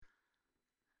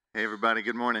Hey everybody,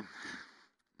 good morning.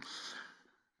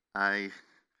 I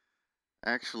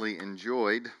actually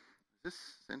enjoyed this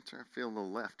center. I feel a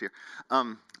little left here.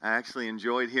 I actually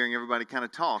enjoyed hearing everybody kind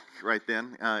of talk right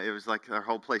then. It was like our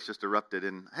whole place just erupted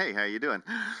and, hey, how you doing?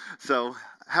 So,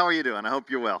 how are you doing? I hope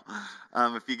you're well.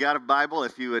 If you got a Bible,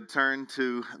 if you would turn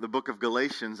to the book of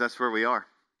Galatians, that's where we are.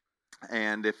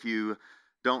 And if you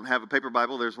don't have a paper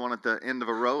Bible, there's one at the end of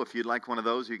a row. If you'd like one of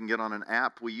those, you can get on an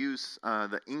app. We use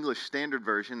the English Standard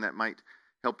Version. That might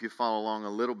help you follow along a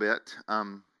little bit.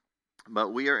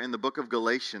 But we are in the book of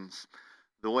Galatians.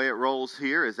 The way it rolls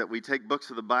here is that we take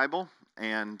books of the Bible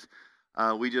and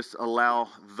we just allow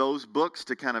those books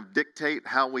to kind of dictate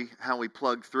how we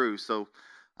plug through. So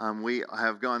we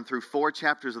have gone through 4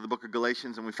 chapters of the book of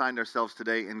Galatians, and we find ourselves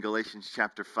today in Galatians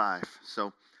chapter 5.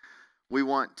 So we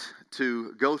want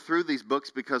to go through these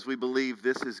books because we believe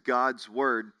this is God's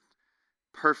word,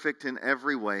 perfect in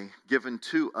every way, given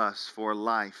to us for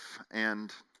life.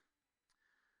 And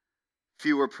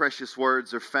fewer precious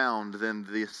words are found than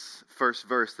this first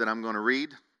verse that I'm going to read.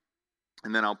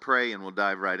 And then I'll pray and we'll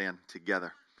dive right in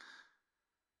together.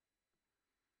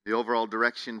 The overall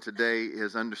direction today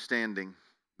is understanding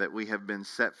that we have been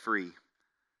set free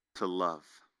to love.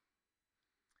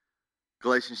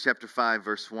 Galatians chapter 5,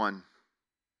 verse 1.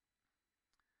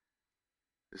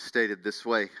 Is stated this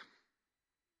way: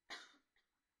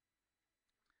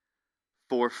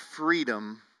 For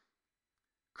freedom,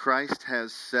 Christ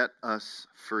has set us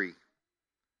free.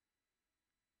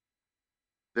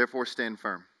 Therefore stand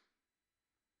firm,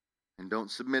 and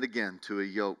don't submit again to a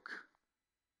yoke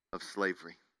of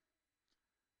slavery.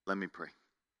 Let me pray.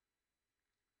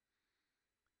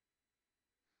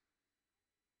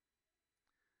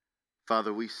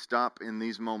 Father, we stop in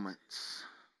these moments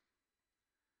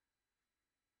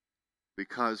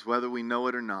because whether we know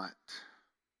it or not,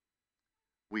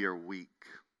 we are weak.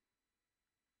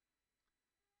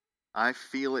 I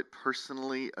feel it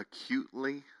personally,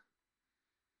 acutely,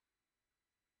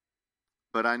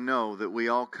 but I know that we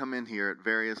all come in here at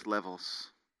various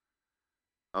levels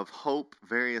of hope,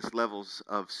 various levels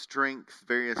of strength,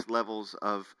 various levels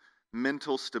of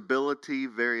mental stability,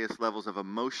 various levels of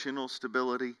emotional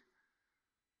stability,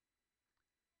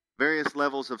 various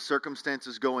levels of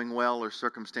circumstances going well or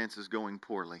circumstances going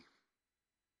poorly.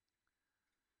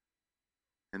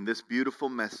 And this beautiful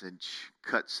message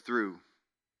cuts through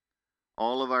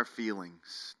all of our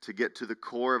feelings to get to the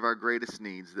core of our greatest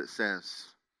needs that says,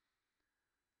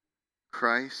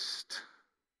 Christ,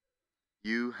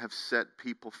 you have set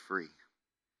people free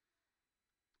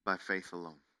by faith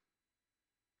alone.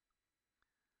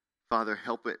 Father,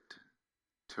 help it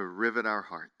to rivet our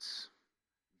hearts.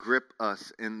 Grip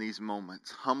us in these moments.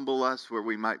 Humble us where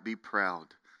we might be proud.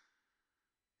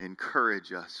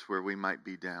 Encourage us where we might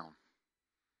be down.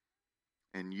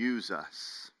 And use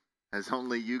us as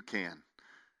only you can,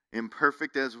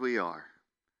 imperfect as we are,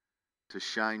 to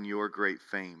shine your great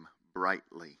fame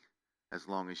brightly as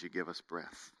long as you give us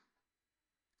breath.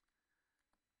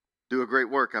 Do a great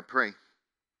work, I pray.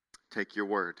 Take your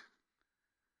word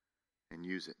and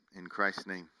use it. In Christ's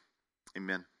name,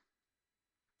 amen.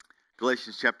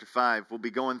 Galatians chapter 5, we'll be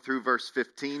going through verse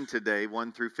 15 today,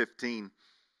 1 through 15.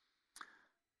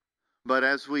 But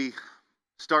as we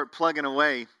start plugging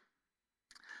away,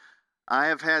 I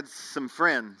have had some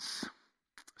friends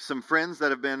that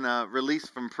have been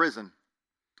released from prison.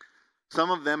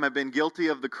 Some of them have been guilty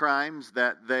of the crimes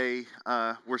that they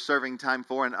were serving time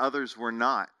for, and others were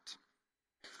not.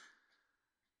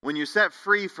 When you're set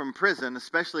free from prison,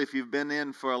 especially if you've been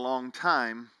in for a long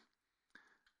time,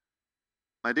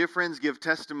 my dear friends give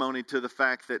testimony to the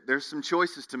fact that there's some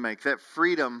choices to make. That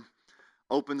freedom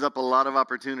opens up a lot of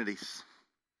opportunities.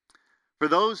 For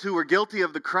those who were guilty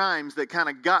of the crimes that kind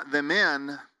of got them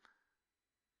in,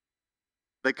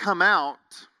 they come out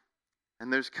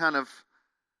and there's kind of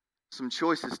some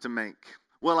choices to make.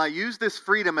 Will I use this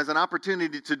freedom as an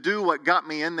opportunity to do what got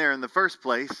me in there in the first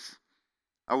place?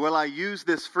 Or will I use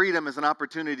this freedom as an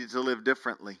opportunity to live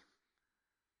differently?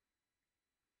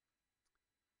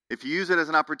 If you use it as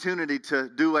an opportunity to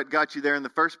do what got you there in the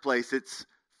first place, it's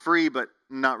free but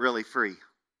not really free.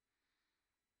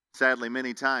 Sadly,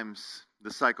 many times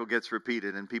the cycle gets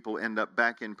repeated and people end up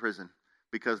back in prison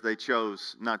because they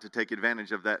chose not to take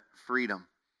advantage of that freedom.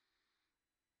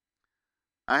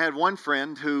 I had one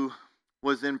friend who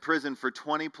was in prison for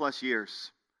 20 plus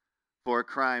years for a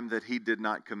crime that he did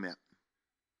not commit.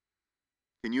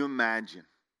 Can you imagine?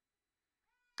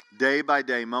 Day by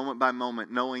day, moment by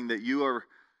moment, knowing that you are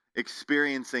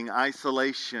experiencing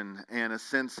isolation and a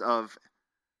sense of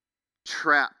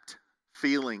trapped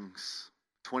feelings.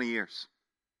 20 years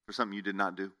for something you did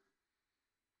not do.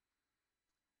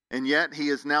 And yet he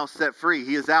is now set free.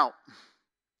 He is out.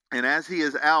 And as he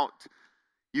is out,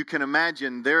 you can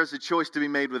imagine there is a choice to be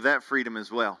made with that freedom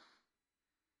as well.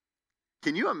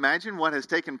 Can you imagine what has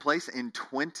taken place in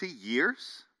 20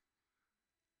 years?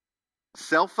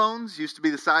 Cell phones used to be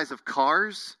the size of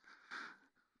cars.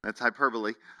 That's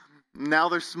hyperbole. Now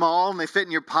they're small and they fit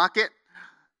in your pocket.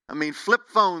 I mean, flip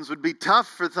phones would be tough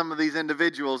for some of these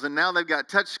individuals. And now they've got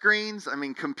touch screens. I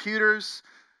mean, computers.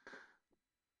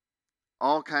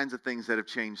 All kinds of things that have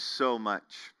changed so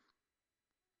much.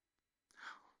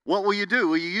 What will you do?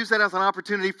 Will you use that as an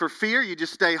opportunity for fear? You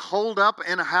just stay holed up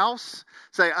in a house?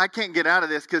 Say, I can't get out of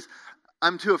this because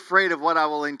I'm too afraid of what I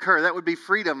will incur. That would be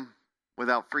freedom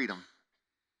without freedom.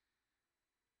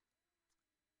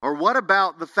 Or what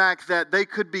about the fact that they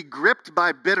could be gripped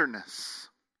by bitterness?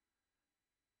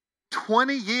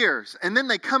 20 years. And then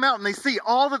they come out and they see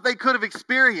all that they could have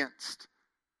experienced,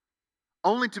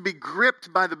 only to be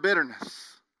gripped by the bitterness.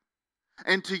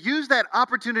 And to use that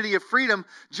opportunity of freedom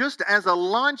just as a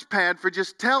launch pad for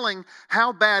just telling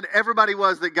how bad everybody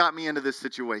was that got me into this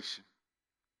situation.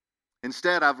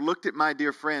 Instead, I've looked at my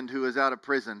dear friend who is out of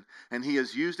prison, and he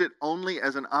has used it only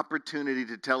as an opportunity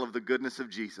to tell of the goodness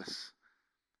of Jesus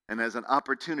and as an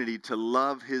opportunity to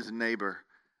love his neighbor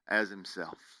as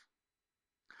himself.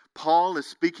 Paul is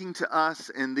speaking to us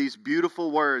in these beautiful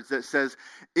words that says,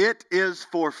 it is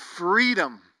for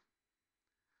freedom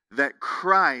that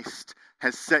Christ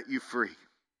has set you free.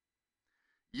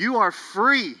 You are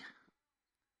free,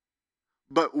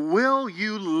 but will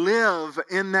you live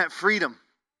in that freedom?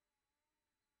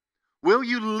 Will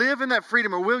you live in that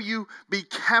freedom, or will you be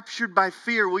captured by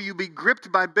fear? Will you be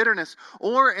gripped by bitterness?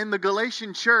 Or in the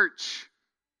Galatian church,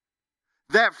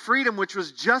 that freedom which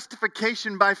was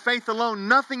justification by faith alone,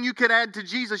 nothing you could add to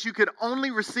Jesus, you could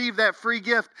only receive that free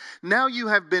gift. Now you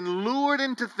have been lured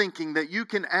into thinking that you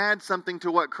can add something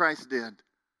to what Christ did.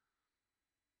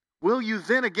 Will you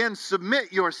then again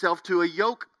submit yourself to a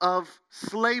yoke of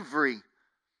slavery?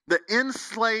 The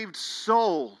enslaved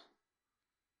soul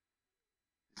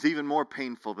is even more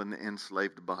painful than the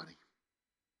enslaved body.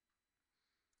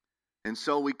 And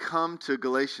so we come to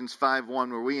Galatians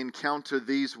 5:1 where we encounter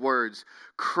these words.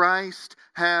 Christ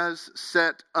has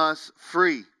set us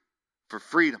free for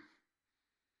freedom.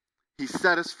 He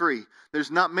set us free. There's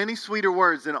not many sweeter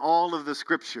words in all of the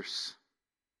scriptures.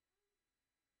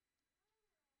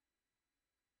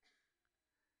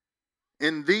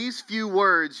 In these few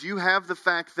words, you have the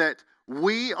fact that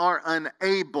we are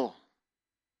unable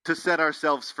to set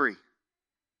ourselves free.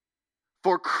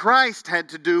 For Christ had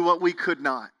to do what we could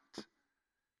not.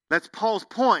 That's Paul's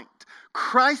point.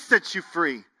 Christ sets you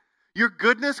free. Your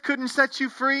goodness couldn't set you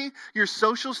free. Your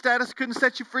social status couldn't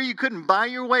set you free. You couldn't buy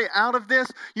your way out of this.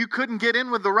 You couldn't get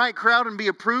in with the right crowd and be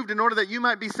approved in order that you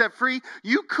might be set free.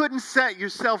 You couldn't set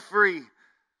yourself free.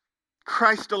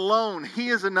 Christ alone, He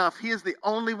is enough. He is the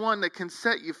only one that can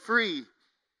set you free.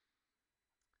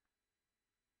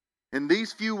 In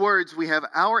these few words, we have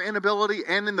our inability,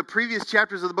 and in the previous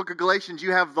chapters of the book of Galatians,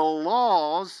 you have the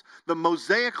laws, the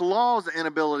Mosaic laws'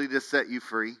 inability to set you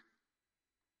free.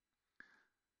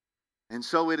 And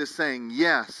so it is saying,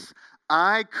 yes,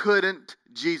 I couldn't,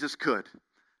 Jesus could.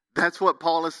 That's what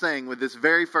Paul is saying with this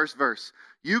very first verse.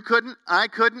 You couldn't, I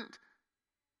couldn't,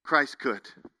 Christ could.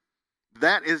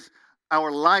 That is our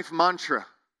life mantra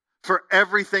for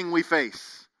everything we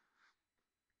face.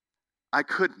 I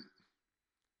couldn't.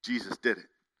 Jesus did it.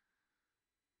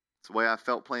 It's the way I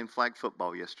felt playing flag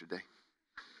football yesterday.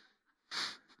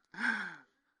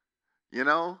 You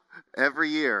know, every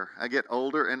year I get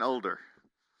older and older.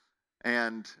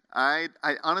 And I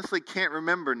honestly can't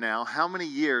remember now how many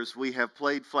years we have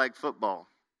played flag football.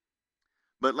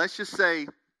 But let's just say,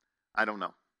 I don't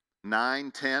know,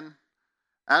 9, 10.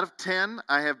 Out of 10,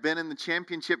 I have been in the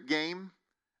championship game.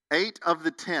 8 of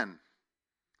the 10.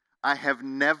 I have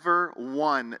never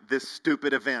won this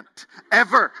stupid event.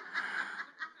 Ever.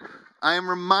 I am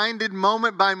reminded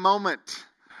moment by moment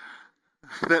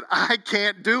that I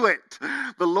can't do it.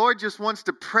 The Lord just wants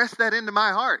to press that into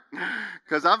my heart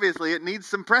because obviously it needs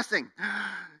some pressing.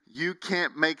 You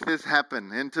can't make this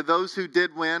happen. And to those who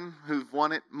did win, who've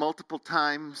won it multiple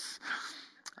times,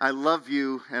 I love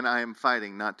you and I am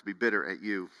fighting not to be bitter at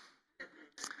you.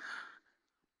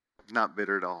 Not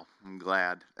bitter at all. I'm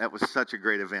glad. That was such a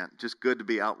great event. Just good to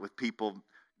be out with people.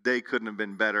 Day couldn't have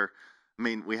been better. I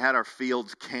mean, we had our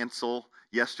fields cancel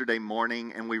yesterday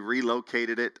morning and we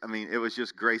relocated it. I mean, it was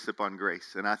just grace upon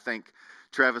grace. And I thank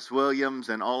Travis Williams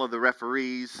and all of the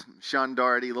referees, Sean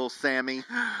Doherty, little Sammy,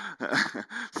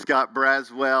 Scott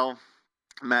Braswell,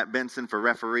 Matt Benson for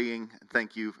refereeing.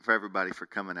 Thank you for everybody for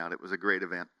coming out. It was a great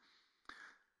event.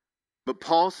 But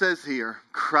Paul says here,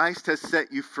 Christ has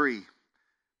set you free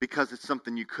because it's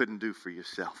something you couldn't do for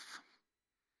yourself.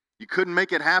 You couldn't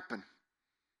make it happen.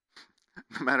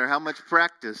 No matter how much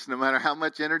practice, no matter how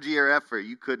much energy or effort,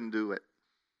 you couldn't do it.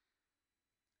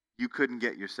 You couldn't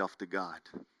get yourself to God.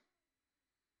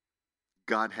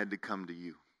 God had to come to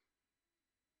you.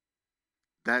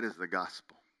 That is the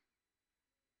gospel.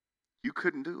 You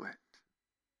couldn't do it.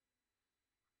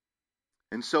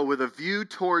 And so with a view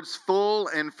towards full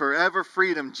and forever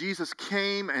freedom, Jesus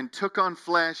came and took on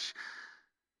flesh,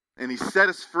 and he set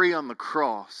us free on the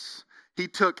cross. He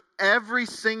took every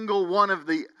single one of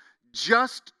the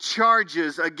just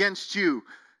charges against you.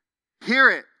 Hear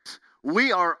it.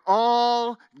 We are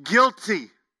all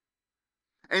guilty.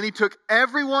 And he took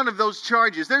every one of those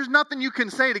charges. There's nothing you can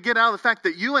say to get out of the fact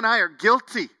that you and I are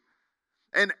guilty.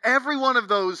 And every one of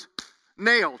those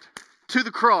nailed to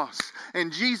the cross.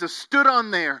 And Jesus stood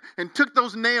on there and took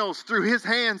those nails through his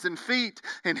hands and feet.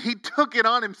 And he took it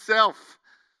on himself.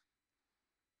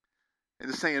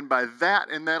 And saying, by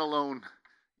that and that alone,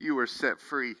 you are set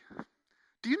free.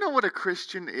 Do you know what a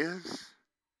Christian is?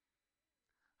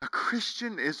 A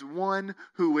Christian is one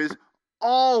who is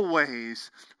always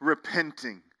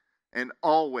repenting and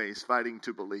always fighting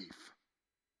to believe.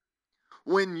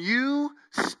 When you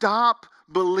stop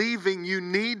believing you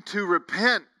need to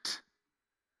repent,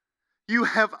 you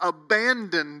have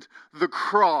abandoned the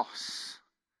cross.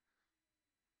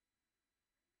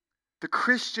 The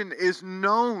Christian is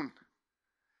known,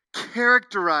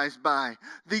 characterized by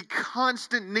the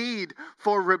constant need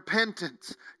for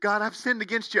repentance. God, I've sinned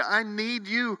against you. I need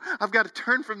you. I've got to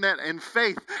turn from that and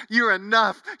faith. You're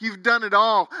enough. You've done it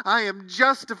all. I am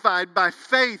justified by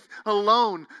faith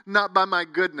alone, not by my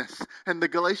goodness. And the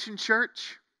Galatian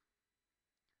church,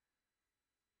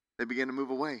 they began to move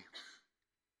away.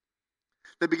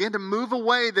 They began to move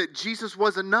away that Jesus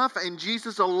was enough and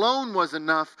Jesus alone was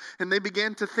enough. And they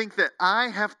began to think that I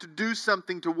have to do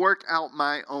something to work out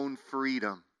my own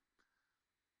freedom.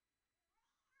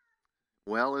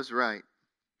 Well is right.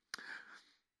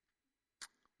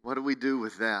 What do we do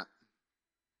with that?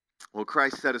 Well,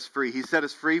 Christ set us free. He set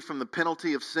us free from the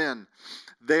penalty of sin.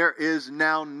 There is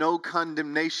now no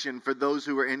condemnation for those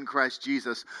who are in Christ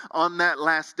Jesus. On that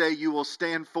last day, you will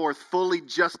stand forth fully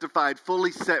justified,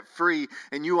 fully set free,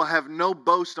 and you will have no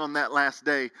boast on that last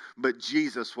day, but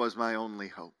Jesus was my only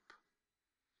hope.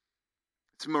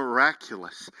 It's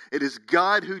miraculous. It is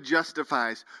God who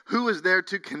justifies. Who is there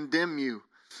to condemn you?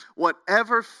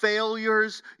 Whatever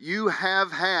failures you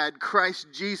have had, Christ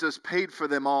Jesus paid for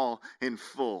them all in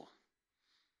full.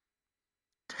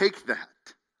 Take that,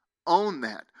 own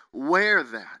that, wear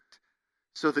that,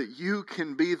 so that you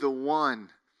can be the one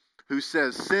who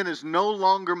says, sin is no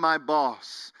longer my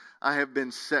boss. I have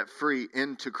been set free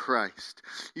into Christ.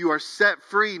 You are set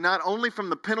free not only from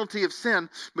the penalty of sin,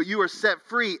 but you are set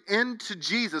free into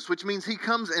Jesus, which means he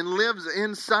comes and lives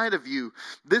inside of you.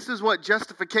 This is what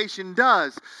justification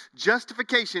does.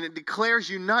 Justification, it declares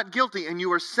you not guilty, and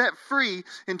you are set free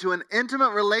into an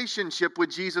intimate relationship with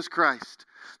Jesus Christ.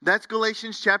 That's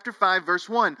Galatians chapter 5, verse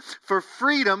 1. For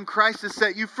freedom, Christ has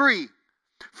set you free.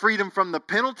 Freedom from the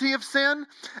penalty of sin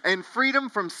and freedom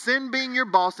from sin being your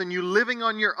boss and you living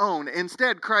on your own.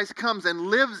 Instead, Christ comes and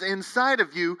lives inside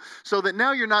of you so that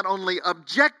now you're not only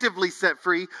objectively set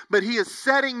free, but he is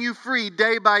setting you free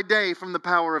day by day from the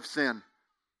power of sin.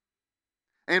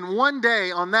 And one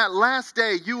day, on that last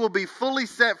day, you will be fully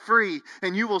set free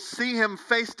and you will see him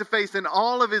face to face in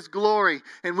all of his glory.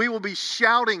 And we will be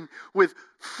shouting with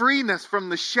freeness from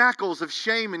the shackles of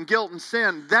shame and guilt and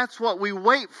sin. That's what we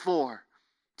wait for.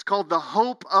 It's called the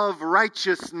hope of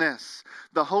righteousness.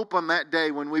 The hope on that day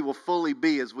when we will fully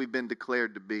be as we've been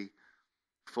declared to be,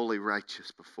 fully righteous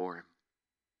before him.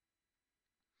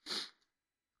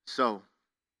 So,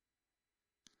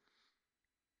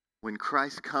 when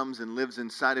Christ comes and lives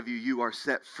inside of you, you are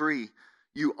set free.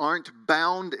 You aren't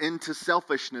bound into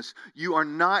selfishness. You are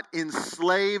not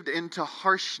enslaved into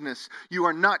harshness. You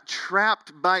are not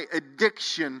trapped by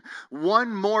addiction.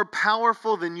 One more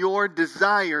powerful than your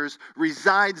desires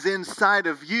resides inside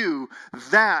of you.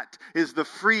 That is the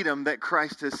freedom that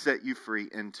Christ has set you free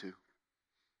into.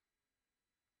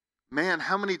 Man,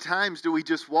 how many times do we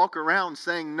just walk around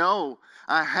saying, no,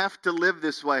 I have to live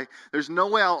this way. There's no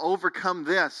way I'll overcome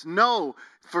this. No,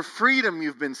 for freedom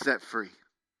you've been set free.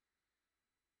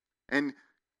 And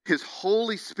his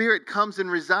Holy Spirit comes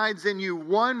and resides in you.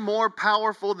 One more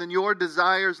powerful than your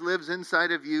desires lives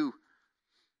inside of you.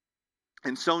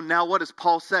 And so now what does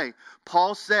Paul say?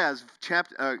 Paul says,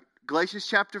 Galatians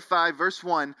chapter 5, verse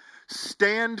 1,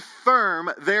 stand firm,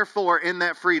 therefore, in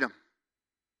that freedom.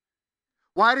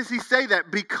 Why does he say that?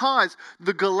 Because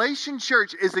the Galatian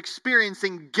church is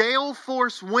experiencing gale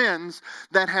force winds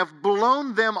that have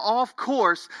blown them off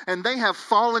course and they have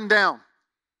fallen down.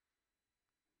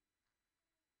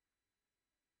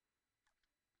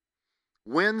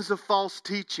 Winds of false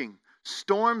teaching,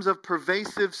 storms of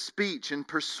pervasive speech and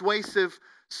persuasive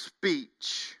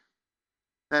speech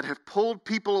that have pulled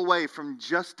people away from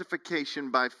justification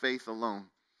by faith alone.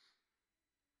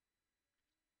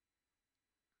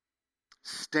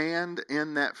 Stand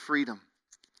in that freedom.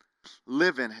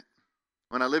 Live in it.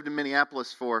 When I lived in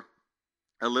Minneapolis for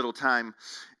a little time,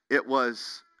 it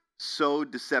was so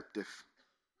deceptive.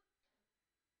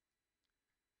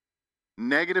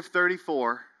 Negative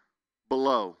 34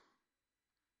 below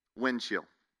wind chill.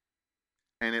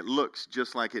 And it looks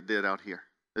just like it did out here.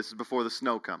 This is before the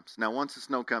snow comes. Now, once the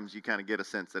snow comes, you kind of get a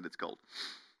sense that it's cold.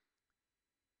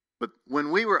 But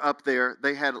when we were up there,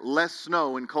 they had less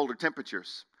snow and colder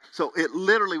temperatures. So it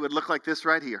literally would look like this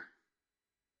right here.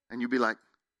 And you'd be like,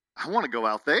 I want to go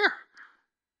out there.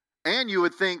 And you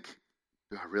would think,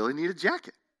 do I really need a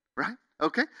jacket? Right?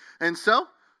 Okay. And so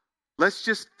let's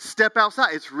just step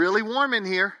outside. It's really warm in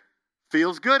here.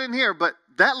 Feels good in here, but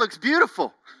that looks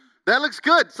beautiful. That looks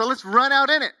good. So let's run out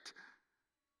in it.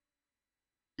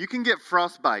 You can get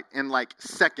frostbite in like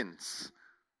seconds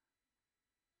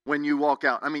when you walk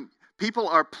out. I mean, people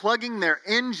are plugging their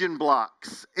engine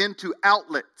blocks into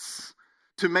outlets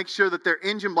to make sure that their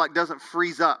engine block doesn't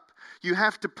freeze up. You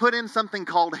have to put in something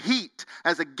called heat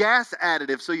as a gas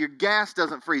additive so your gas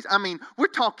doesn't freeze. I mean, we're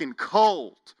talking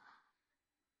cold.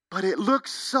 But it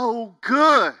looks so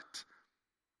good.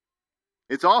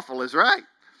 It's awful, is right.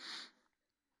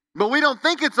 But we don't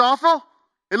think it's awful.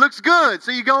 It looks good.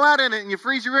 So you go out in it and you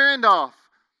freeze your rear end off.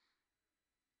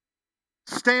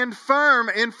 Stand firm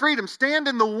in freedom. Stand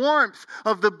in the warmth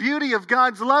of the beauty of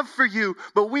God's love for you.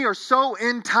 But we are so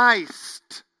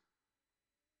enticed.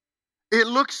 It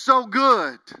looks so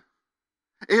good.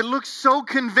 It looks so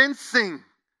convincing.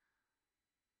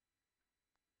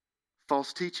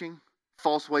 False teaching,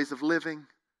 false ways of living,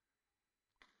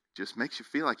 just makes you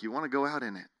feel like you want to go out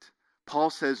in it. Paul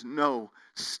says, no,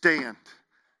 stand.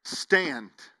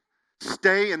 Stand.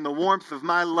 Stay in the warmth of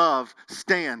my love.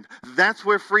 Stand. That's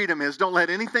where freedom is. Don't let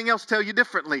anything else tell you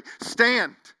differently.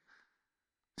 Stand.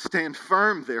 Stand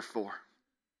firm, therefore.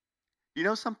 You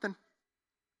know something?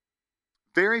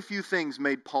 Very few things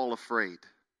made Paul afraid.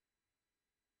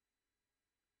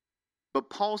 But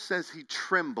Paul says he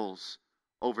trembles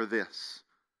over this.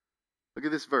 Look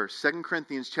at this verse, 2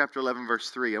 Corinthians chapter 11,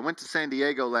 verse 3. I went to San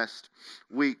Diego last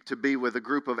week to be with a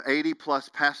group of 80 plus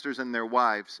pastors and their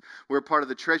wives. We're part of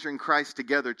the Treasuring Christ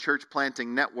Together church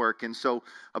planting network. And so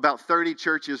about 30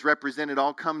 churches represented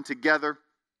all come together.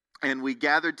 And we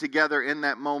gathered together in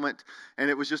that moment. And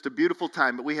it was just a beautiful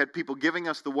time. But we had people giving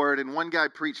us the word. And one guy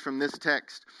preached from this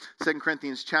text, 2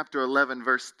 Corinthians chapter 11,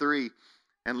 verse 3.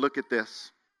 And look at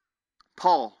this.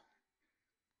 Paul.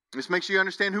 Just make sure you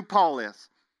understand who Paul is.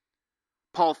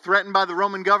 Paul, threatened by the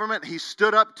Roman government, he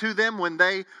stood up to them when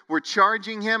they were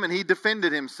charging him and he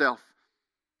defended himself.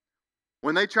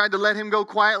 When they tried to let him go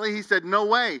quietly, he said, no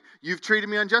way, you've treated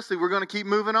me unjustly. We're going to keep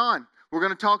moving on. We're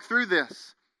going to talk through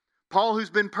this. Paul, who's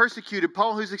been persecuted,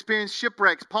 Paul, who's experienced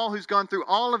shipwrecks, Paul, who's gone through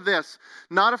all of this,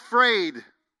 not afraid,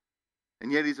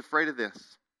 and yet he's afraid of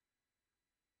this.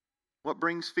 What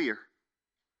brings fear?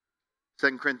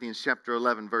 2 Corinthians chapter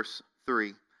 11, verse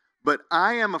 3. But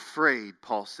I am afraid,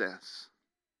 Paul says,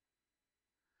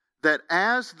 that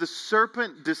as the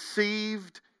serpent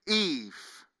deceived Eve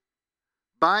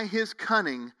by his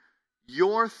cunning,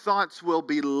 your thoughts will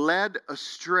be led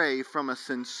astray from a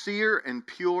sincere and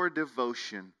pure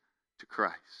devotion to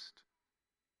Christ.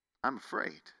 I'm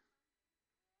afraid.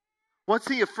 What's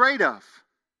he afraid of?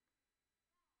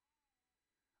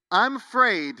 I'm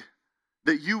afraid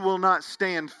that you will not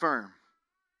stand firm.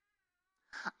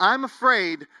 I'm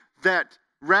afraid that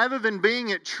rather than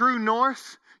being at true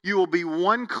north, you will be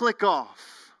one click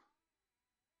off.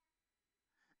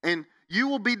 And you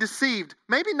will be deceived,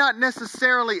 maybe not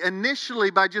necessarily initially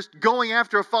by just going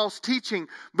after a false teaching,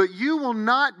 but you will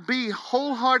not be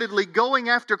wholeheartedly going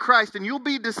after Christ, and you'll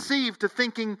be deceived to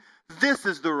thinking this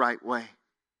is the right way.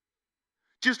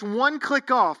 Just one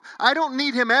click off. I don't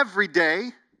need him every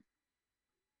day.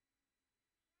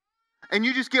 And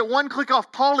you just get one click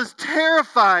off. Paul is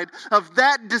terrified of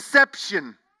that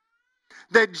deception.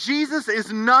 That Jesus is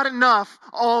not enough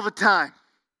all the time.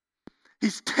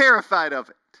 He's terrified of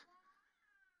it.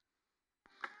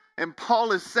 And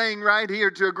Paul is saying right here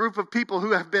to a group of people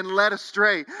who have been led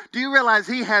astray, do you realize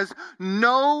he has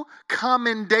no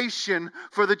commendation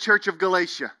for the church of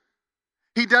Galatia?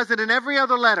 He does it in every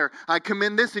other letter. I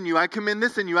commend this in you. I commend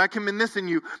this in you. I commend this in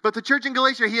you. But the church in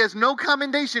Galatia, he has no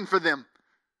commendation for them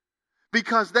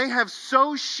because they have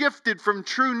so shifted from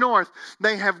true north,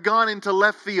 they have gone into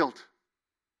left field.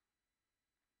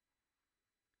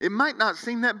 It might not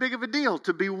seem that big of a deal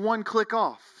to be one click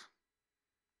off.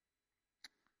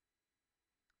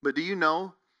 But do you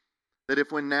know that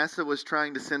if when NASA was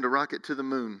trying to send a rocket to the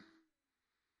moon,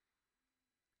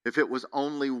 if it was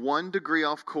only 1 degree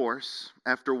off course,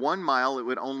 after 1 mile, it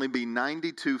would only be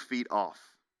 92 feet off.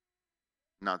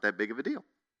 Not that big of a deal.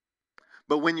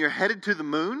 But when you're headed to the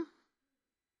moon,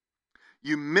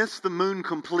 you miss the moon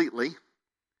completely,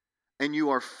 and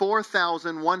you are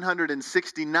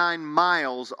 4,169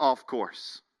 miles off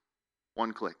course.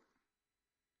 1 click.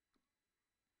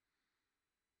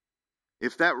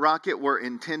 If that rocket were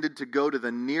intended to go to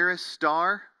the nearest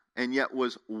star and yet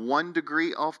was 1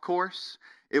 degree off course,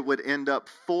 it would end up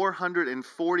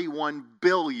 441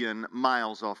 billion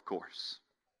miles off course.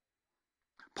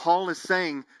 Paul is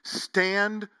saying,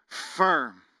 stand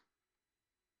firm.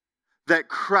 That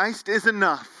Christ is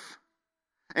enough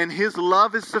and His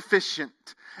love is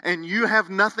sufficient and you have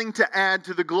nothing to add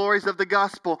to the glories of the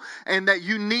gospel and that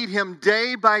you need Him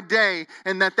day by day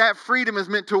and that freedom is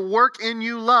meant to work in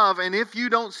you love, and if you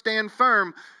don't stand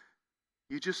firm,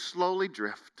 you just slowly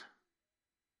drift.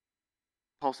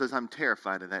 Paul says, I'm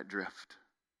terrified of that drift.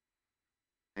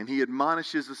 And he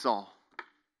admonishes us all.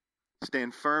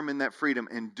 Stand firm in that freedom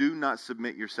and do not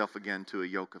submit yourself again to a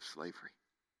yoke of slavery.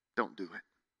 Don't do it.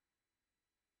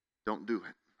 Don't do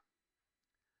it.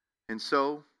 And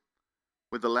so,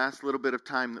 with the last little bit of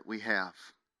time that we have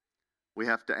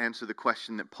to answer the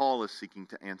question that Paul is seeking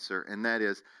to answer, and that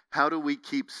is, how do we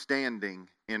keep standing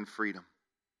in freedom?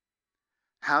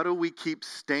 How do we keep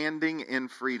standing in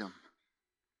freedom?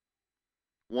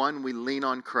 1, we lean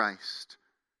on Christ.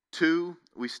 2,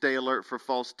 we stay alert for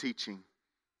false teaching.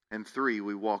 And 3,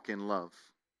 we walk in love.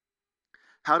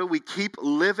 How do we keep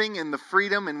living in the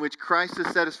freedom in which Christ has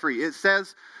set us free? It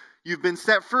says you've been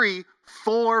set free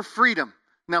for freedom.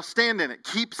 Now stand in it.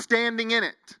 Keep standing in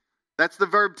it. That's the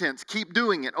verb tense. Keep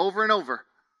doing it over and over.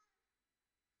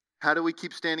 How do we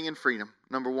keep standing in freedom?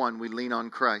 Number 1, we lean on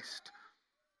Christ.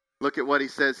 Look at what he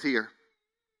says here.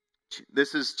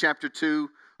 This is chapter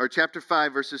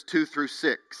 5, verses 2 through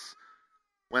 6.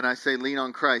 When I say lean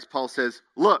on Christ, Paul says,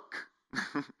 look,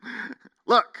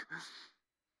 look,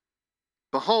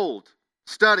 behold,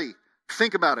 study,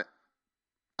 think about it.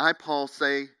 I, Paul,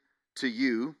 say to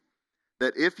you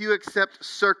that if you accept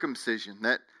circumcision,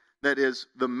 that is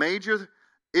the major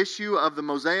issue of the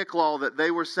Mosaic law, that they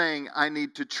were saying, I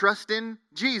need to trust in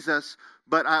Jesus,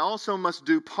 but I also must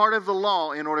do part of the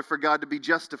law in order for God to be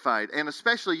justified. And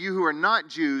especially you who are not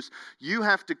Jews, you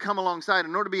have to come alongside.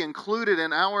 In order to be included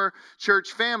in our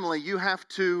church family, you have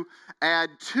to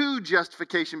add to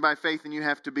justification by faith, and you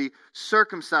have to be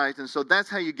circumcised. And so that's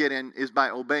how you get in, is by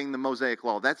obeying the Mosaic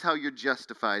law. That's how you're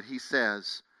justified. He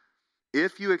says,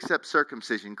 if you accept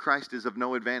circumcision, Christ is of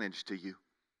no advantage to you.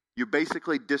 You're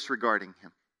basically disregarding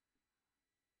Him.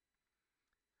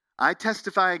 I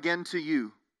testify again to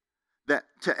you that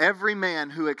to every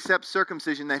man who accepts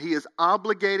circumcision, that he is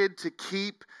obligated to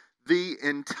keep the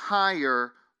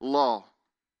entire law.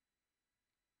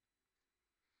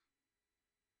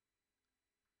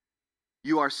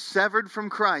 You are severed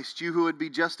from Christ, you who would be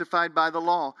justified by the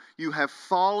law. You have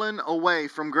fallen away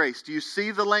from grace. Do you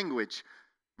see the language?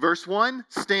 Verse 1,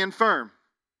 stand firm.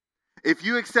 If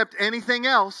you accept anything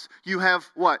else, you have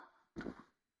what?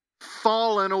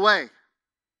 Fallen away.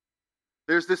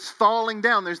 There's this falling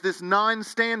down. There's this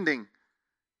non-standing.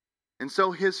 And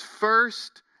so his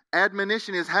first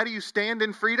admonition is, how do you stand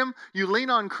in freedom? You lean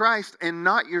on Christ and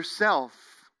not yourself.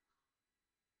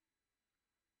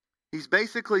 He's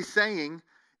basically saying,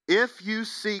 if you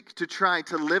seek to try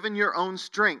to live in your own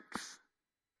strength,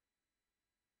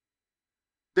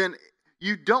 then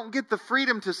you don't get the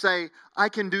freedom to say, I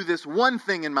can do this one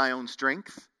thing in my own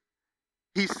strength.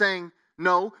 He's saying,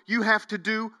 no, you have to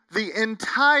do the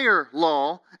entire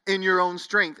law in your own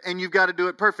strength, and you've got to do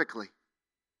it perfectly.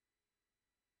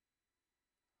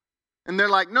 And they're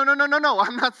like, no,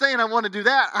 I'm not saying I want to do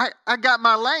that. I got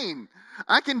my lane.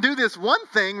 I can do this one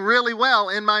thing really well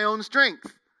in my own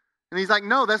strength. And he's like,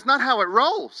 no, that's not how it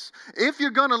rolls. If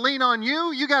you're going to lean on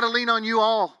you, you got to lean on you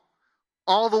all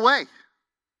the way.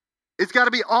 It's got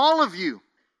to be all of you.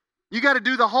 You got to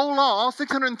do the whole law, all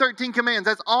 613 commands.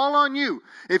 That's all on you.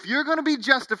 If you're going to be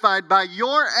justified by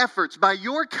your efforts, by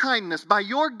your kindness, by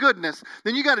your goodness,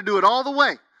 then you got to do it all the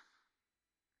way.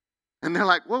 And they're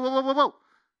like, whoa.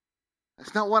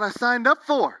 That's not what I signed up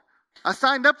for. I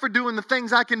signed up for doing the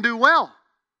things I can do well.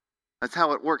 That's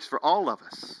how it works for all of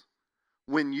us.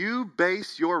 when you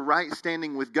base your right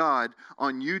standing with God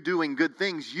on you doing good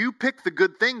things, you pick the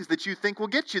good things that you think will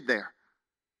get you there.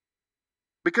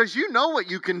 Because you know what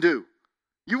you can do.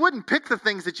 You wouldn't pick the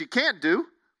things that you can't do.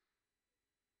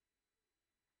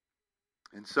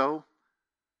 And so,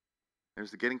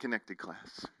 there's the Getting Connected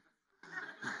class.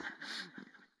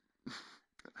 I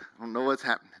don't know what's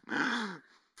happening.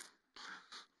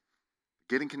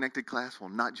 Getting Connected class will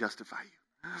not justify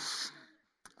you.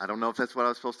 I don't know if that's what I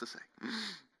was supposed to say.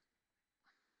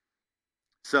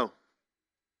 So,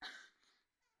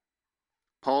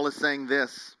 Paul is saying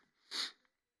this.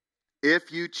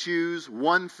 If you choose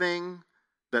one thing,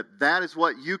 that is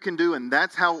what you can do, and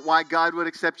that's why God would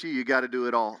accept you, you got to do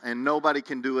it all. And nobody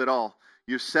can do it all.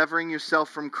 You're severing yourself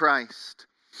from Christ.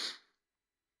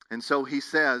 And so he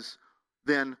says,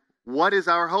 then what is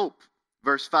our hope?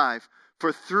 Verse 5.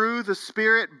 For through the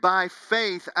Spirit by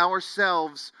faith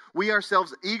we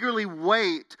ourselves eagerly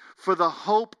wait for the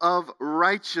hope of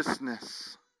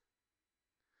righteousness.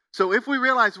 So if we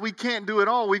realize we can't do it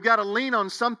all, we've got to lean on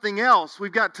something else.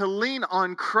 We've got to lean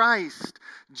on Christ.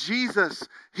 Jesus,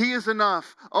 He is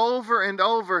enough. Over and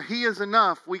over, He is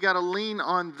enough. We got to lean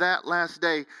on that last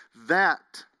day.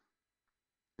 That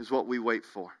is what we wait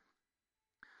for.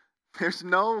 There's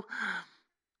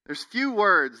few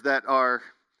words that are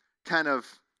kind of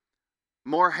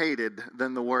more hated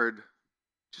than the word,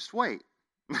 just wait.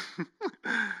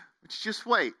 Just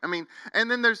wait. I mean, and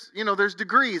then there's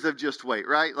degrees of just wait,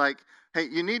 right? Like, hey,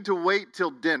 you need to wait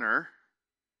till dinner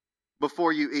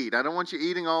before you eat. I don't want you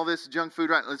eating all this junk food,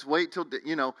 right? Let's wait till,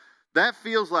 that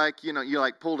feels like, you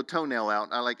like pulled a toenail out.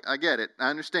 I get it. I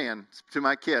understand. To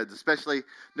my kids, especially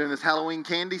during this Halloween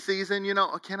candy season,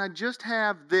 can I just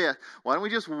have this? Why don't we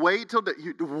just wait till,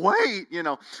 wait,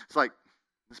 it's like,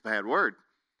 it's a bad word.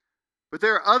 But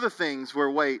there are other things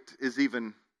where wait is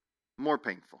even more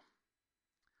painful.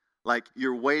 Like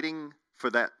you're waiting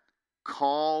for that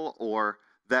call or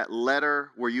that letter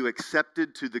where you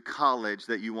accepted to the college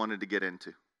that you wanted to get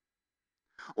into.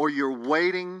 Or you're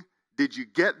waiting, did you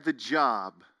get the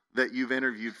job that you've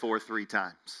interviewed for 3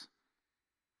 times?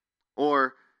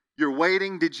 Or you're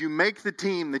waiting, did you make the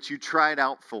team that you tried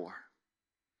out for?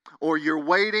 Or you're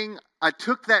waiting, I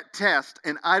took that test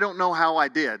and I don't know how I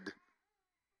did.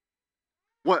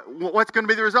 What's going to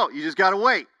be the result? You just got to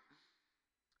wait.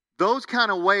 Those kind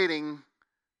of waiting,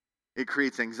 it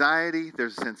creates anxiety.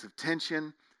 There's a sense of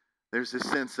tension. There's a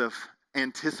sense of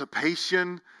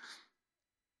anticipation.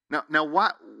 Now,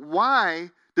 why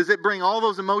does it bring all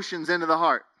those emotions into the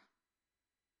heart?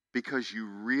 Because you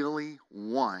really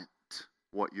want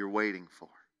what you're waiting for,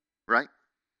 right?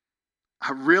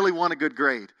 I really want a good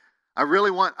grade. I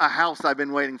really want a house I've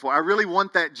been waiting for. I really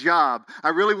want that job. I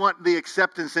really want the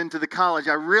acceptance into the college.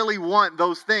 I really want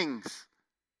those things.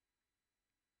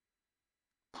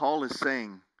 Paul is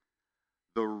saying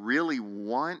the really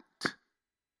want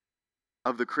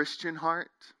of the Christian heart,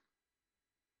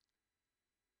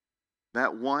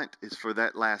 that want is for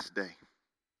that last day.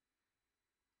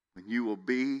 When you will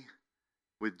be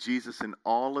with Jesus in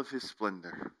all of His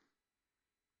splendor.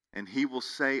 And He will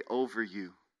say over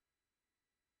you,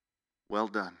 well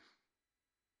done.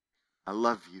 I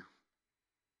love you.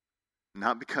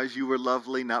 Not because you were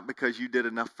lovely, not because you did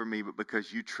enough for me, but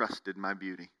because you trusted my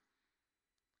beauty.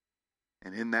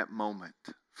 And in that moment,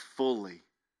 fully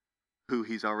who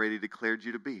He's already declared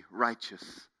you to be,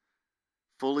 righteous,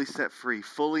 fully set free,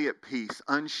 fully at peace,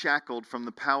 unshackled from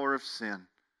the power of sin,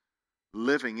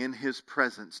 living in His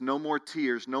presence. No more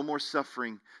tears, no more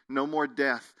suffering, no more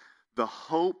death. The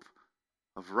hope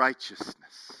of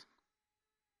righteousness.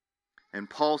 And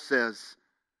Paul says,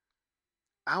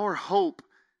 our hope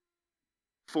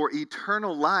for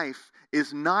eternal life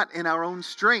is not in our own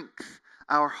strength.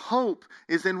 Our hope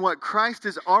is in what Christ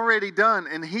has already done,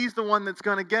 and He's the one that's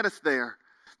going to get us there.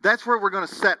 That's where we're going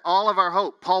to set all of our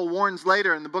hope. Paul warns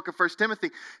later in the book of 1 Timothy,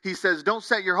 he says, don't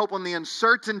set your hope on the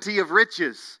uncertainty of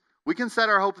riches. We can set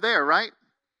our hope there, right?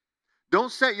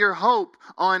 Don't set your hope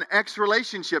on X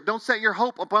relationship. Don't set your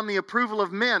hope upon the approval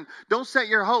of men. Don't set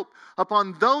your hope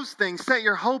upon those things. Set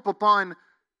your hope upon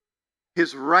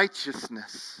His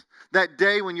righteousness. That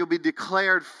day when you'll be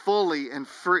declared fully and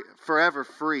free, forever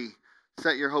free.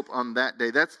 Set your hope on that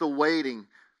day. That's the waiting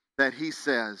that he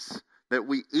says that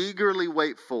we eagerly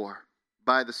wait for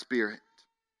by the Spirit.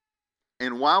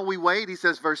 And while we wait, he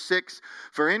says, verse 6,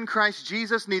 for in Christ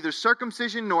Jesus neither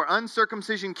circumcision nor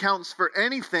uncircumcision counts for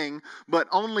anything, but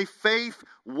only faith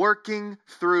working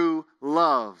through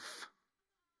love.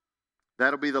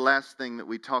 That'll be the last thing that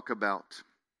we talk about.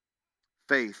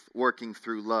 Faith working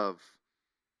through love.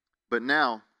 But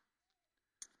now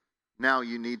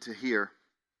you need to hear.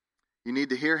 You need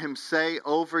to hear him say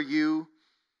over you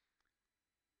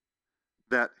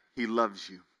that he loves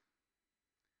you.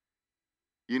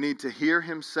 You need to hear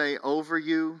him say over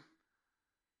you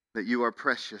that you are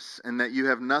precious and that you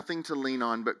have nothing to lean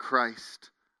on but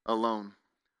Christ alone.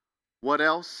 What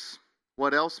else?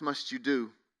 What else must you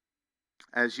do?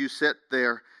 As you sit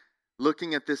there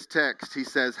looking at this text, he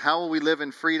says, how will we live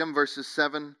in freedom? Verses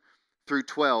 7 through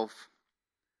 12.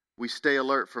 We stay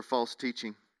alert for false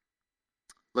teaching.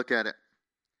 Look at it.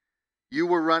 You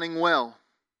were running well.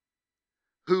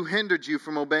 Who hindered you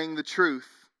from obeying the truth?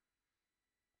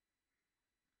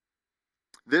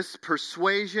 This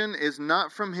persuasion is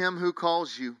not from him who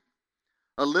calls you.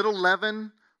 A little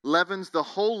leaven leavens the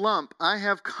whole lump. I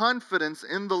have confidence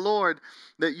in the Lord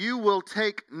that you will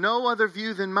take no other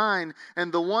view than mine,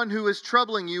 and the one who is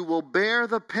troubling you will bear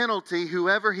the penalty,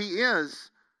 whoever he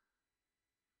is.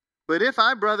 But if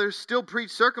I, brothers, still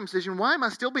preach circumcision, why am I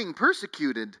still being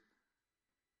persecuted?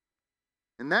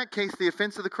 In that case, the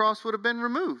offense of the cross would have been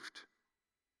removed.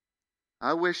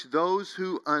 I wish those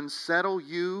who unsettle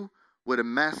you would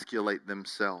emasculate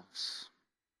themselves.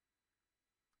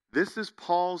 This is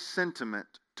Paul's sentiment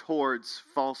towards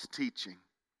false teaching,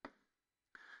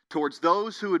 towards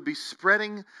those who would be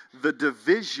spreading the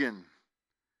division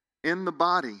in the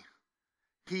body.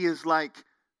 He is like,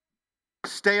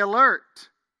 stay alert.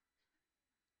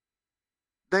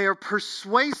 They are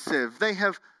persuasive. They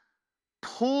have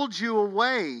pulled you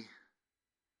away.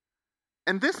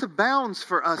 And this abounds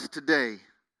for us today.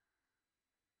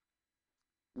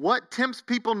 What tempts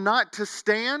people not to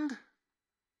stand?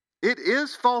 It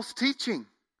is false teaching.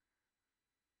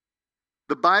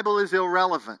 The Bible is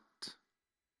irrelevant,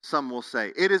 some will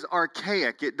say. It is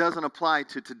archaic. It doesn't apply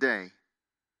to today.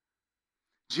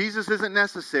 Jesus isn't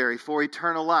necessary for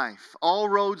eternal life. All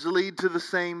roads lead to the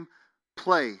same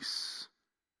place.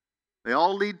 They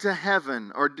all lead to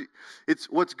heaven. It's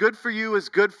what's good for you is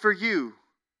good for you.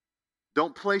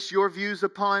 Don't place your views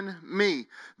upon me.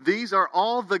 These are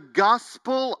all the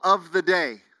gospel of the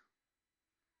day.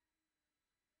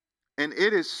 And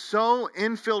it is so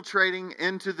infiltrating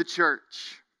into the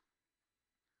church.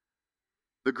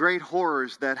 The great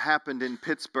horrors that happened in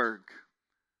Pittsburgh,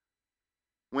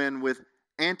 when with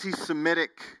anti-Semitic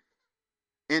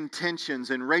intentions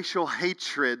and racial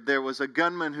hatred, there was a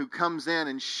gunman who comes in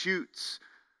and shoots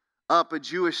up a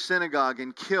Jewish synagogue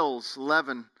and kills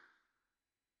 11.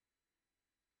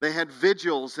 They had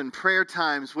vigils and prayer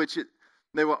times,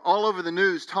 they were all over the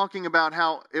news talking about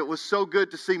how it was so good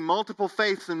to see multiple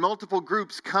faiths and multiple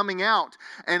groups coming out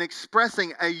and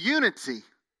expressing a unity.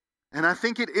 And I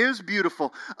think it is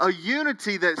beautiful. A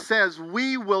unity that says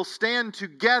we will stand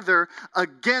together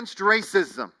against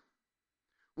racism.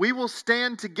 We will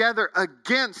stand together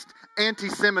against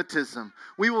anti-Semitism.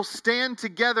 We will stand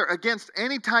together against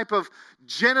any type of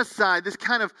genocide, this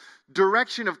kind of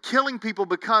direction of killing people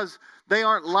because they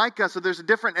aren't like us or there's a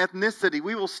different ethnicity.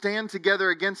 We will stand together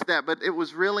against that. But it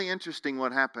was really interesting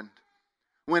what happened.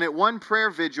 When at one prayer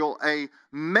vigil, a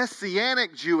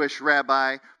Messianic Jewish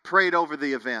rabbi prayed over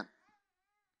the event.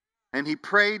 And he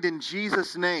prayed in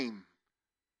Jesus' name.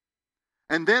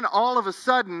 And then all of a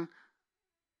sudden,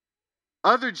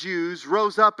 other Jews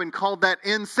rose up and called that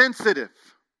insensitive.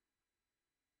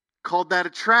 Called that a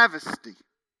travesty.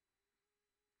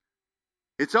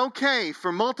 It's okay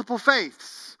for multiple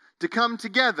faiths to come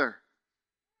together.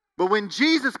 But when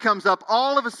Jesus comes up,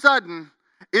 all of a sudden,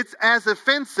 it's as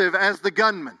offensive as the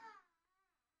gunman.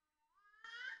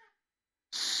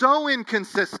 So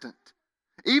inconsistent.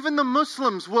 Even the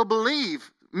Muslims will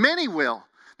believe, many will,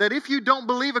 that if you don't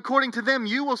believe according to them,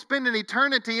 you will spend an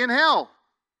eternity in hell.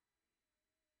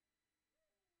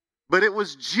 But it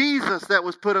was Jesus that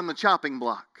was put on the chopping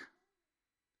block.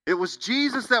 It was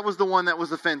Jesus that was the one that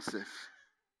was offensive.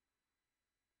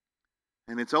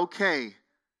 And it's okay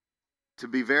to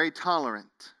be very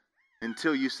tolerant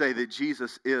until you say that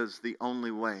Jesus is the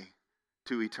only way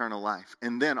to eternal life.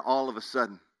 And then all of a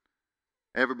sudden,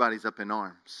 everybody's up in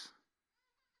arms.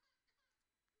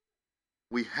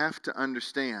 We have to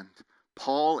understand,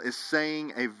 Paul is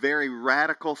saying a very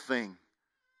radical thing.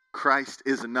 Christ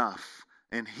is enough,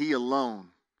 and He alone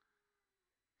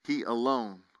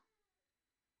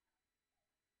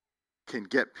can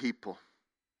get people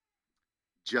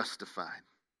justified.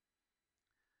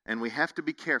 And we have to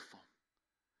be careful,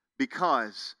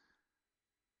 because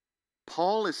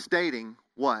Paul is stating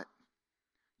what?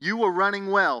 You were running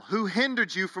well. Who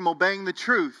hindered you from obeying the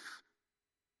truth?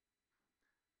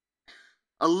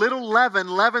 A little leaven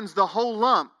leavens the whole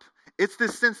lump. It's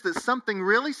this sense that something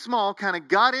really small kind of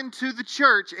got into the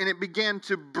church and it began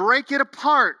to break it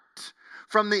apart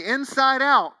from the inside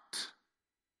out.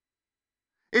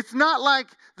 It's not like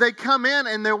they come in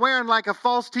and they're wearing like a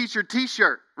false teacher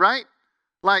t-shirt, right?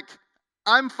 Like,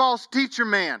 I'm false teacher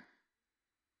man.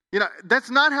 That's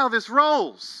not how this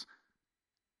rolls.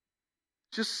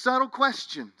 Just subtle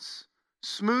questions,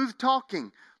 smooth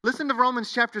talking. Listen to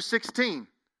Romans chapter 16.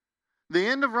 The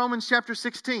end of Romans chapter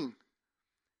 16.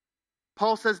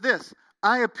 Paul says this,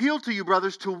 I appeal to you,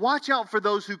 brothers, to watch out for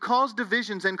those who cause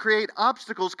divisions and create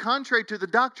obstacles contrary to the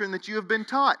doctrine that you have been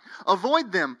taught.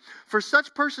 Avoid them, for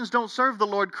such persons don't serve the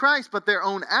Lord Christ, but their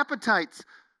own appetites.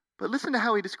 But listen to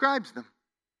how he describes them.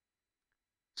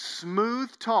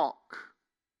 Smooth talk.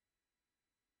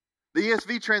 The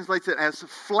ESV translates it as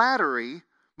flattery,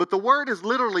 but the word is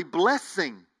literally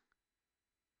blessing.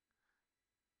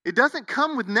 It doesn't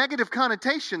come with negative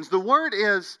connotations. The word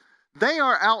is, they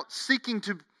are out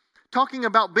talking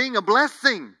about being a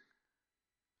blessing.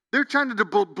 They're trying to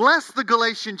bless the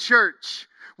Galatian church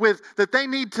with that they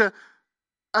need to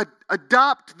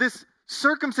adopt this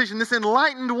circumcision, this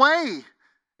enlightened way.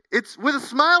 It's with a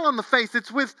smile on the face.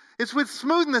 It's with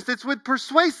smoothness. It's with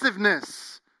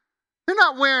persuasiveness. They're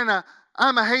not wearing a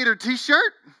I'm a hater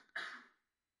t-shirt.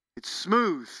 It's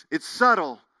smooth. It's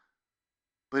subtle.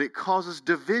 But it causes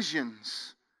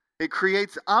divisions. It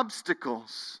creates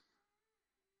obstacles.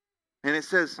 And it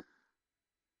says,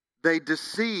 they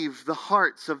deceive the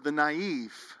hearts of the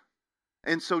naive.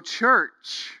 And so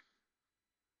church,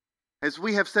 as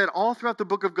we have said all throughout the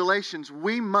book of Galatians,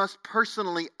 we must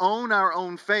personally own our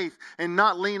own faith and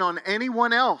not lean on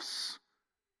anyone else.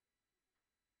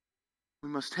 We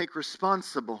must take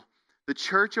responsible. The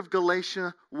church of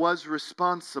Galatia was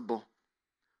responsible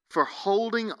for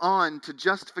holding on to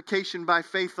justification by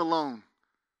faith alone.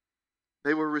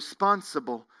 They were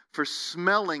responsible for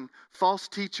smelling false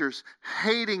teachers,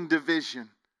 hating division.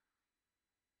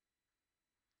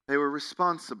 They were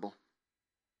responsible.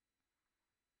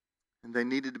 And they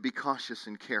needed to be cautious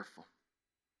and careful.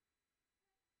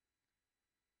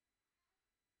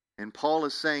 And Paul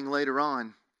is saying later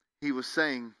on, he was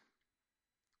saying,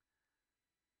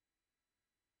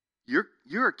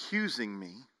 You're accusing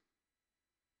me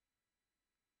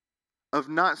of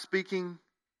not speaking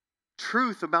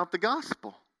truth about the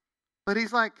gospel. But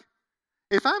he's like,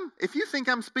 if you think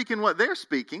I'm speaking what they're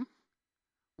speaking,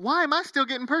 why am I still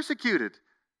getting persecuted?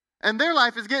 And their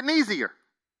life is getting easier.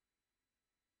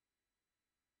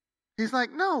 He's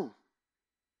like, no,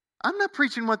 I'm not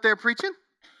preaching what they're preaching.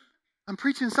 I'm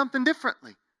preaching something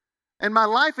differently. And my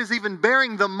life is even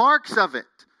bearing the marks of it.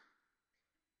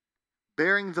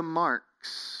 Bearing the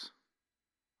marks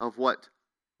of what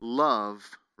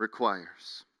love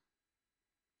requires.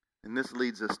 And this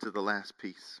leads us to the last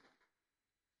piece.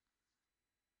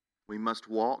 We must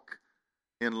walk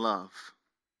in love.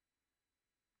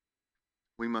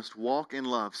 We must walk in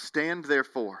love. Stand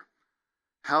therefore.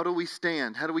 How do we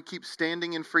stand? How do we keep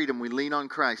standing in freedom? We lean on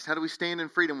Christ. How do we stand in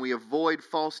freedom? We avoid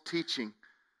false teaching.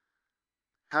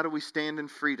 How do we stand in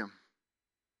freedom?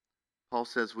 Paul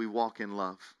says we walk in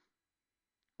love.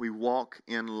 We walk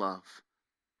in love.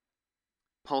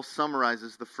 Paul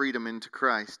summarizes the freedom into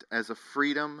Christ as a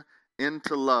freedom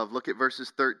into love. Look at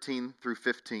verses 13 through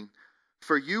 15.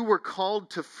 For you were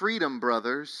called to freedom,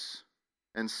 brothers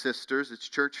and sisters. It's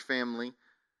church family.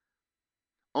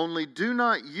 Only do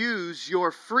not use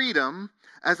your freedom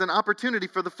as an opportunity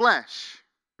for the flesh.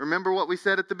 Remember what we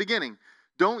said at the beginning.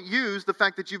 Don't use the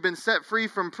fact that you've been set free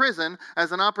from prison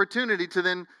as an opportunity to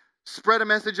then spread a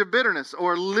message of bitterness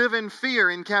or live in fear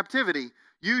in captivity.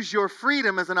 Use your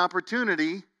freedom as an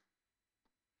opportunity,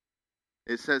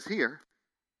 it says here,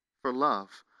 for love.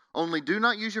 Only do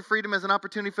not use your freedom as an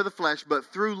opportunity for the flesh, but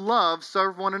through love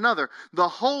serve one another. The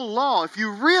whole law, if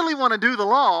you really want to do the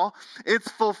law,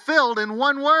 it's fulfilled in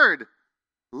one word.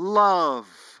 Love.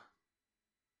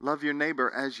 Love your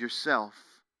neighbor as yourself.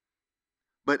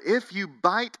 But if you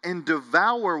bite and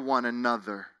devour one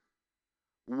another,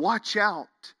 watch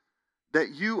out that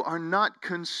you are not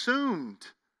consumed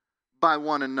by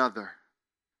one another.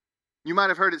 You might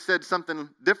have heard it said something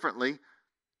differently.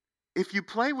 If you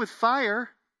play with fire,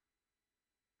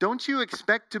 don't you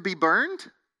expect to be burned?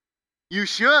 You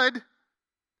should.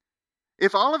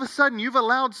 If all of a sudden you've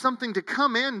allowed something to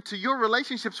come into your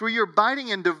relationships where you're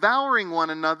biting and devouring one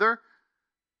another,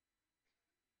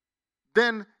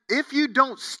 then if you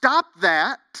don't stop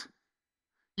that,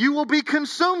 you will be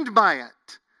consumed by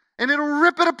it. And it'll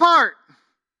rip it apart.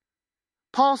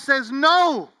 Paul says,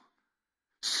 no.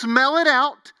 Smell it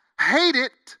out. Hate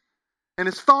it. And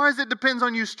as far as it depends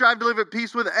on you, strive to live at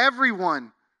peace with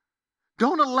everyone.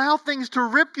 Don't allow things to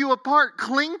rip you apart.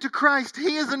 Cling to Christ.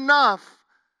 He is enough.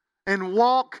 And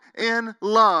walk in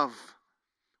love.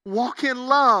 Walk in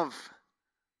love.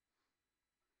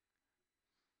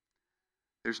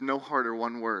 There's no harder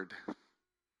one word.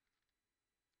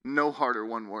 No harder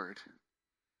one word.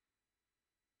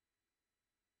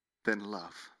 than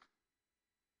love.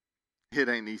 It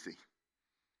ain't easy.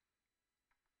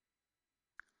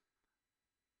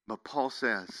 But Paul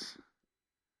says,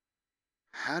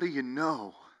 how do you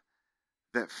know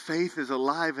that faith is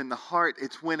alive in the heart?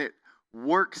 It's when it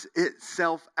works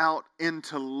itself out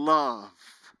into love.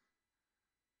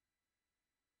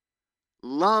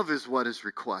 Love is what is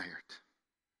required.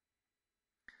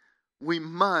 We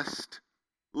must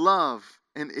love,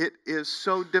 and it is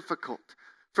so difficult.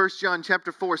 1 John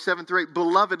chapter 4, 7-8,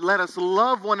 Beloved, let us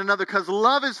love one another, because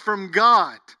love is from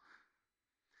God.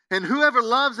 And whoever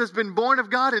loves has been born of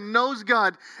God and knows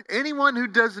God. Anyone who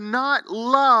does not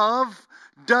love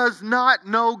does not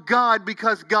know God,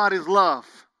 because God is love.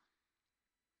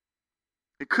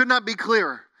 It could not be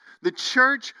clearer. The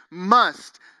church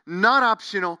must, not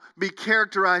optional, be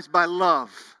characterized by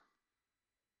love.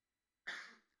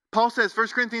 Paul says, 1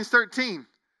 Corinthians 13,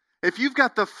 if you've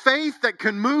got the faith that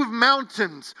can move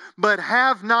mountains but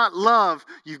have not love,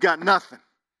 you've got nothing.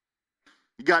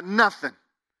 You got nothing.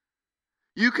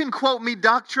 You can quote me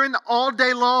doctrine all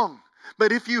day long,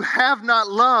 but if you have not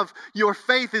love, your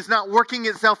faith is not working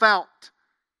itself out.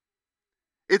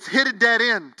 It's hit a dead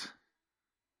end.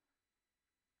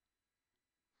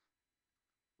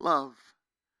 Love.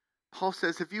 Paul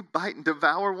says, if you bite and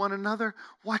devour one another,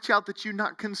 watch out that you're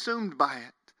not consumed by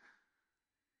it.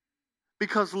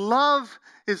 Because love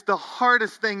is the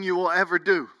hardest thing you will ever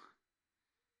do.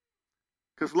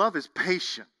 Because love is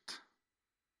patient.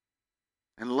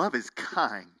 And love is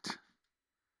kind.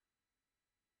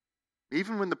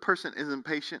 Even when the person isn't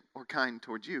patient or kind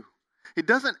towards you. It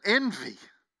doesn't envy.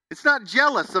 It's not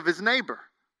jealous of his neighbor.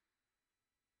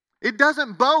 It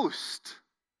doesn't boast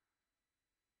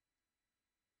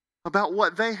about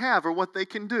what they have or what they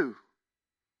can do.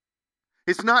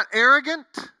 It's not arrogant.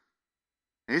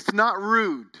 It's not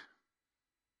rude.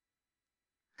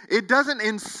 It doesn't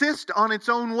insist on its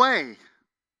own way.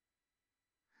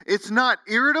 It's not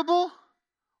irritable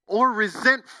or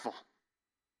resentful.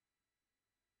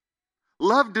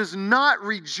 Love does not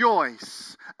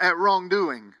rejoice at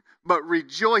wrongdoing, but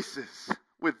rejoices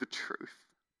with the truth.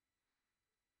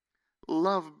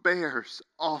 Love bears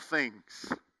all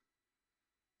things.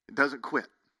 It doesn't quit.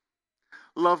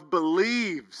 Love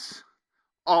believes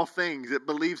all things. It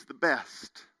believes the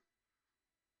best.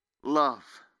 Love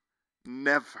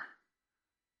never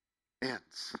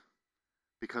ends,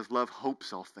 because love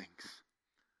hopes all things.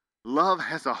 Love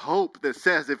has a hope that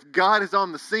says if God is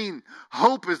on the scene,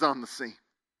 hope is on the scene.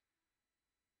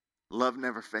 Love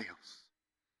never fails.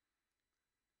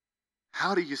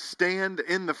 How do you stand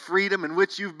in the freedom in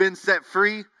which you've been set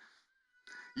free?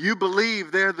 You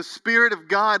believe there the Spirit of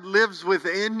God lives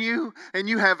within you, and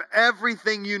you have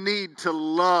everything you need to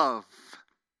love.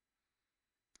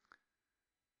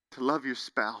 To love your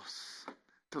spouse,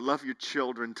 to love your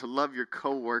children, to love your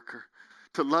coworker,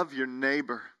 to love your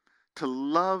neighbor, to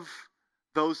love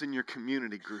those in your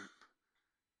community group,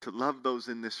 to love those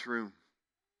in this room,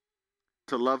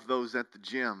 to love those at the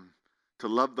gym, to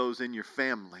love those in your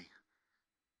family,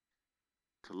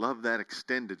 to love that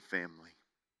extended family.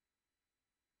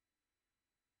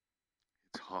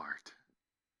 It's hard.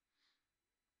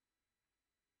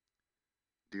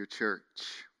 Dear church,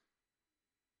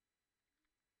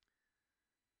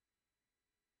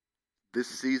 this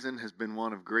season has been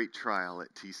one of great trial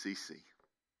at TCC.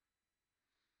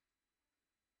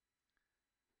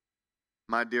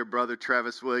 My dear brother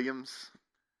Travis Williams,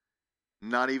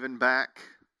 not even back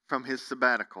from his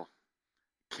sabbatical,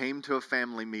 came to a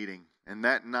family meeting. And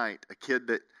that night, a kid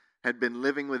that had been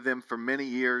living with them for many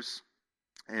years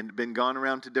and been gone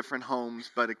around to different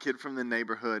homes, but a kid from the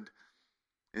neighborhood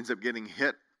ends up getting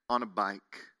hit on a bike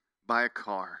by a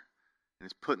car and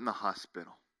is put in the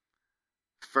hospital.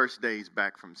 First day he's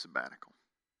back from sabbatical.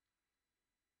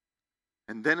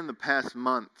 And then in the past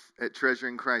month at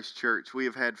Treasuring Christ Church, we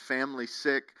have had family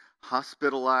sick,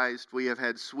 hospitalized. We have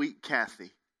had sweet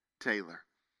Kathy Taylor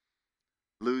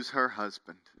lose her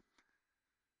husband,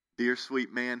 dear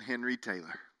sweet man Henry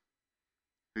Taylor,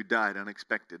 who died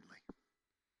unexpectedly.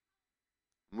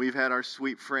 We've had our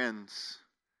sweet friends,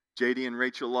 JD and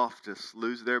Rachel Loftus,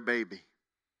 lose their baby,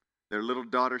 their little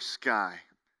daughter Sky,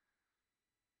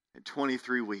 at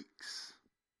 23 weeks,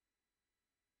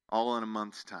 all in a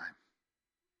month's time.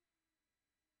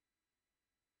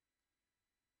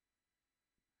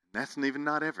 That's even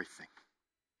not everything.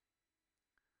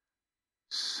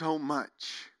 So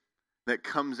much that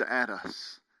comes at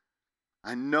us.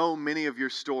 I know many of your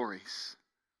stories.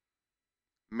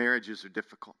 Marriages are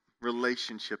difficult.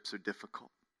 Relationships are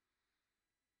difficult.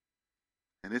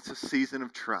 And it's a season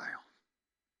of trial.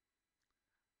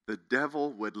 The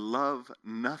devil would love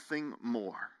nothing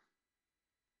more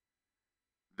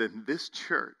than this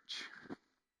church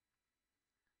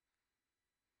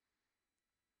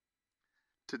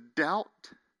to doubt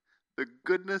the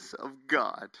goodness of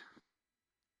God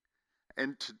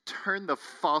and to turn the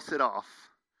faucet off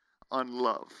on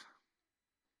love.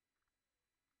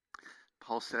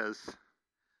 Paul says,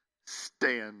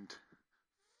 stand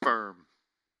firm.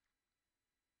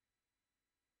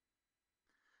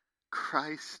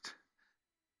 Christ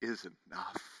is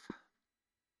enough.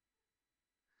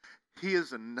 He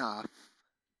is enough.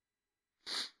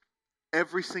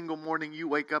 Every single morning you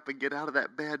wake up and get out of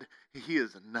that bed, He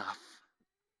is enough.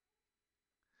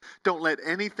 Don't let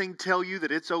anything tell you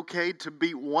that it's okay to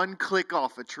be one click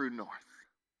off a true north.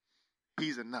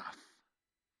 He's enough.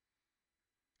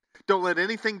 Don't let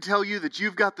anything tell you that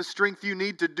you've got the strength you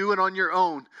need to do it on your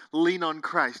own. Lean on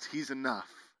Christ. He's enough.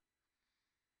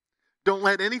 Don't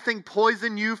let anything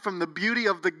poison you from the beauty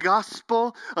of the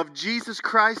gospel of Jesus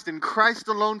Christ and Christ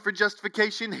alone for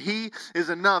justification. He is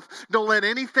enough. Don't let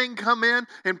anything come in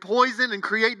and poison and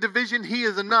create division. He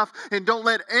is enough. And don't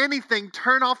let anything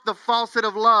turn off the faucet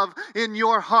of love in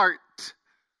your heart.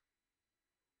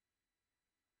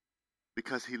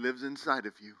 Because He lives inside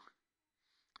of you.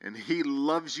 And He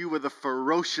loves you with a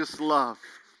ferocious love.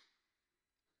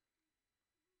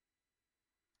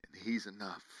 And He's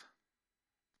enough.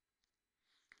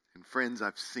 And friends,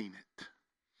 I've seen it.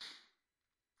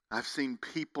 I've seen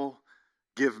people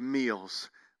give meals,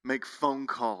 make phone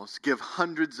calls, give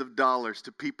hundreds of dollars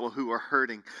to people who are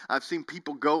hurting. I've seen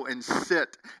people go and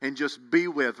sit and just be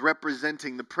with,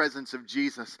 representing the presence of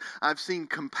Jesus. I've seen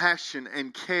compassion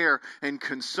and care and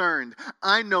concern.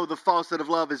 I know the faucet of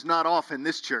love is not off in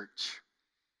this church.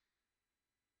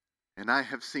 And I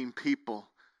have seen people,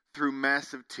 through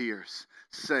massive tears,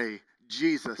 say,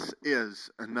 Jesus is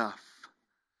enough.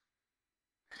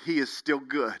 He is still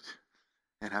good.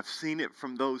 And I've seen it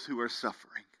from those who are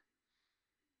suffering.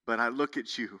 But I look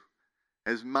at you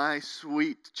as my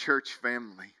sweet church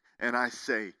family and I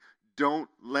say, don't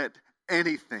let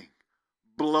anything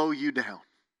blow you down.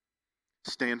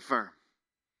 Stand firm.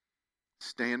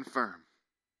 Stand firm.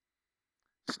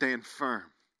 Stand firm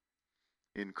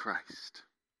in Christ.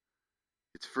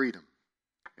 It's freedom.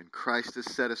 And Christ has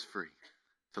set us free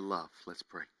to love. Let's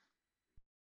pray.